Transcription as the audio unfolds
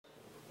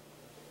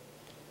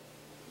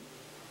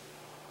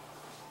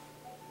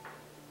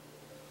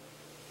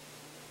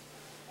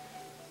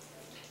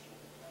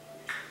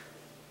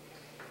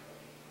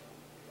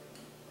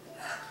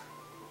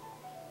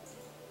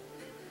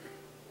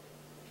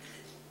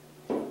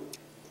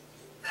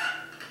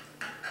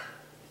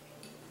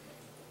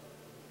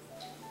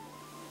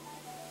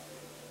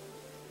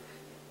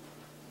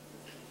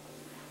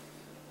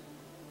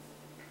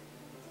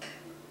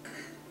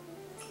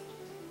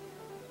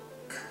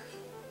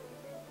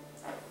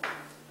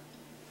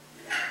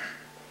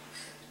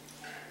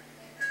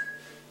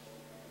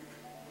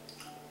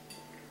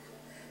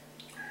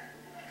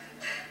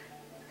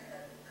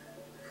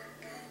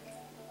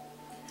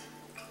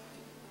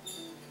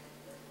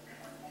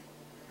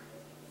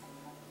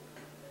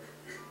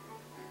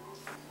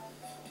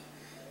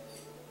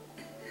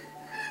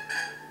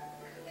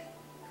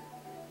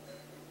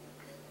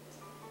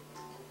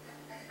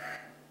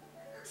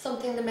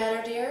Something the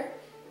matter, dear?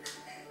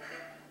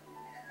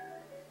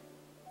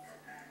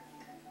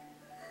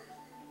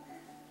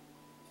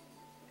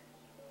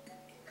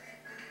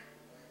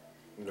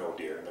 No,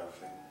 dear,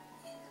 nothing.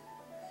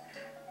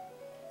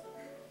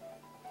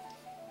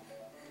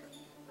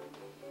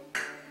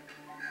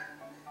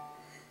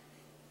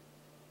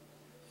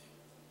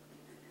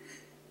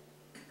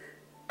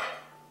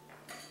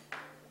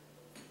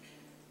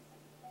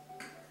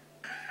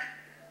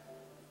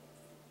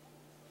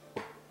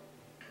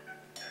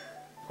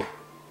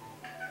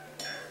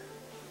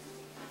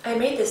 I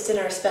made this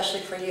dinner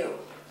especially for you.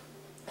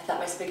 I thought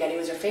my spaghetti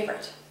was your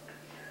favorite.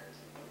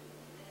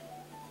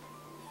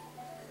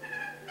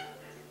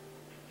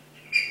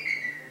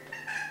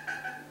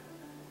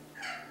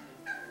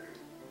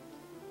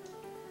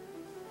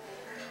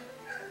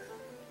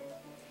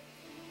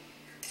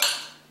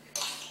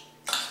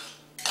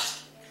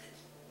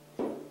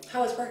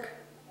 How was work?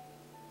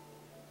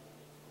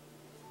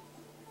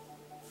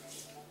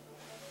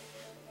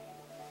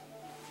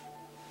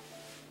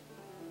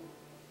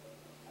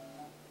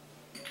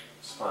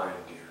 It's fine,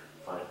 dear.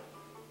 Fine.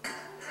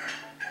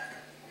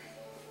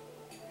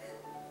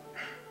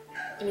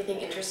 Anything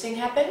interesting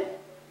happen?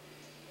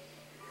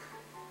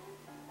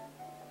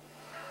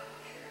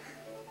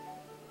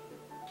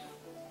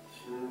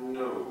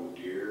 No,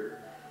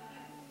 dear.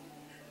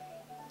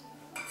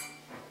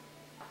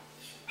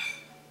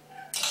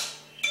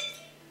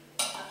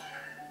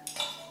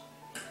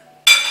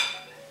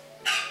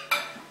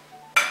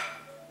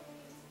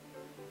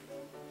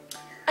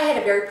 I had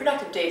a very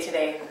productive day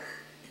today.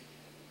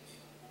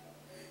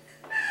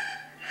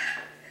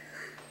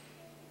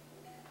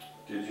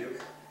 Did you?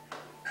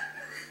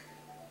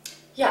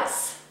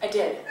 Yes, I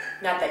did.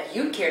 Not that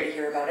you'd care to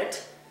hear about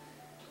it.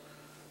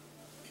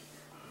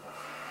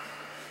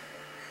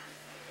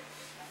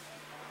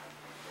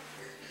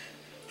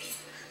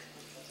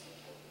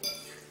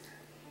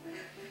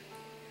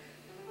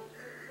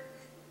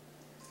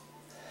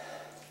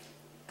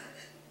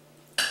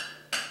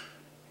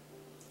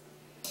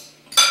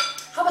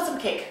 How about some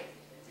cake?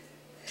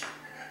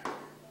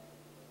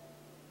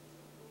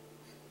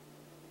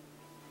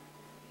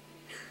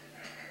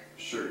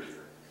 Sure, dear.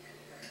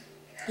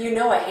 You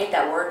know I hate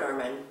that word,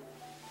 Norman.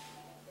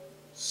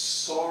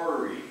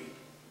 Sorry,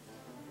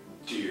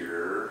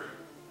 dear.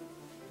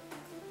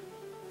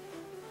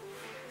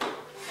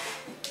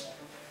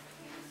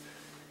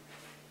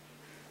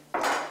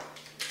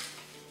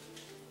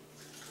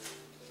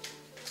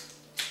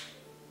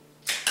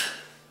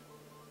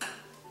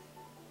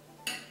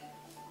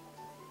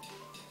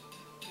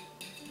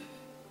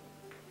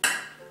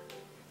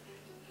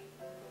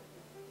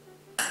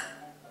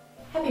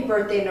 Happy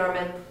birthday,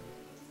 Norman.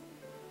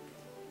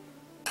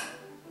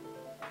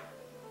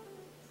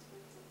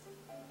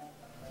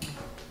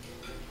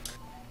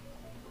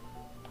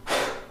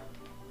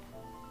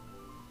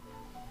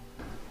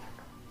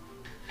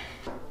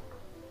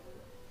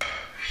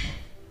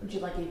 Would you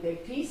like a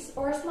big piece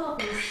or a small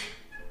piece?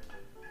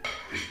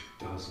 It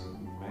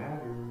doesn't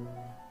matter.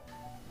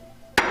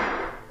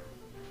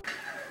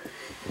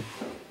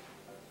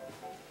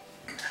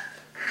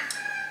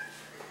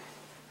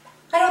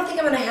 I don't think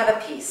I'm going to have a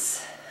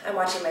piece. I'm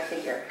watching my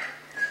figure.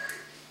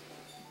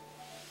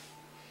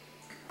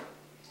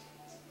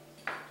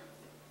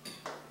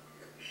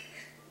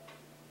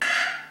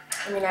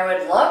 I mean, I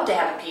would love to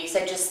have a piece.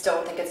 I just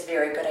don't think it's a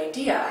very good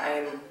idea.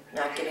 I'm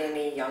not getting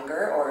any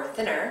younger or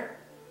thinner.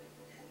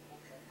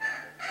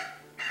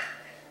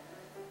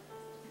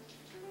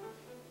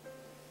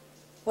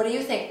 What do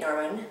you think,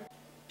 Norman?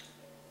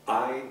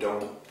 I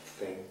don't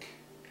think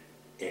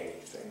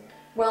anything.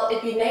 Well,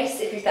 it'd be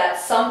nice if you thought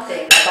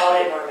something about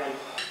it, Norman.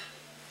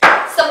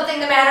 Something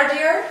the matter,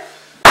 dear?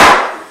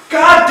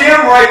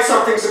 Goddamn right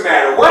something's the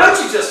matter. Why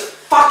don't you just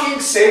fucking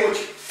say what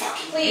you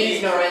fucking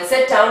Please, need? Norman,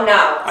 sit down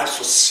now. I'm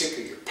so sick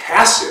of your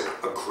passive,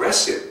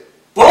 aggressive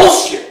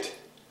bullshit.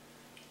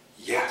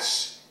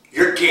 Yes,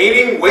 you're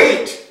gaining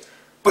weight,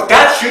 but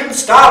that shouldn't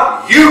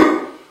stop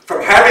you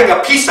from having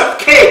a piece of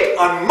cake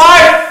on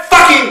my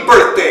fucking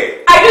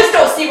birthday. I just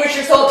don't see what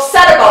you're so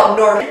upset about,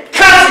 Norman.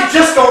 Because you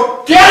just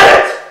don't get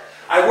it.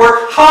 I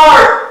work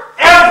hard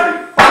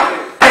every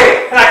fucking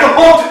day, and I come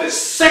home to this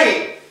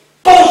same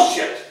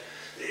bullshit.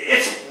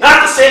 It's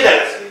not to say that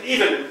it's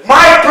even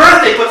my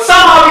birthday, but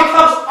somehow it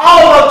becomes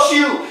all about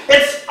you.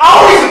 It's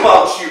always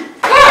about you.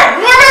 Come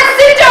on, Norman,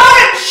 sit down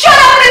and shut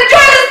up and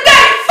enjoy this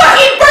next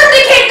fucking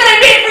birthday cake that I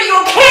made for you,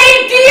 okay,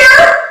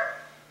 dear?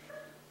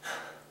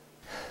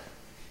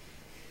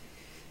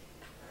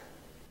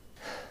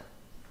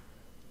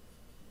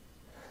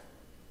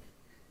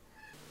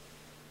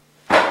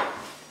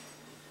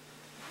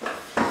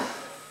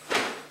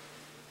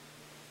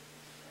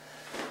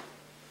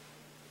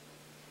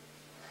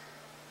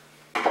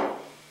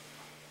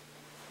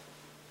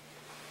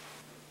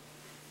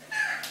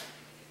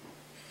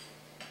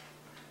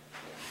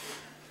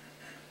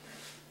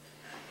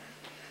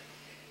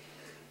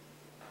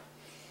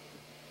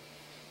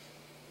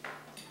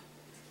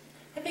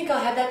 I think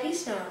I'll have that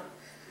piece now.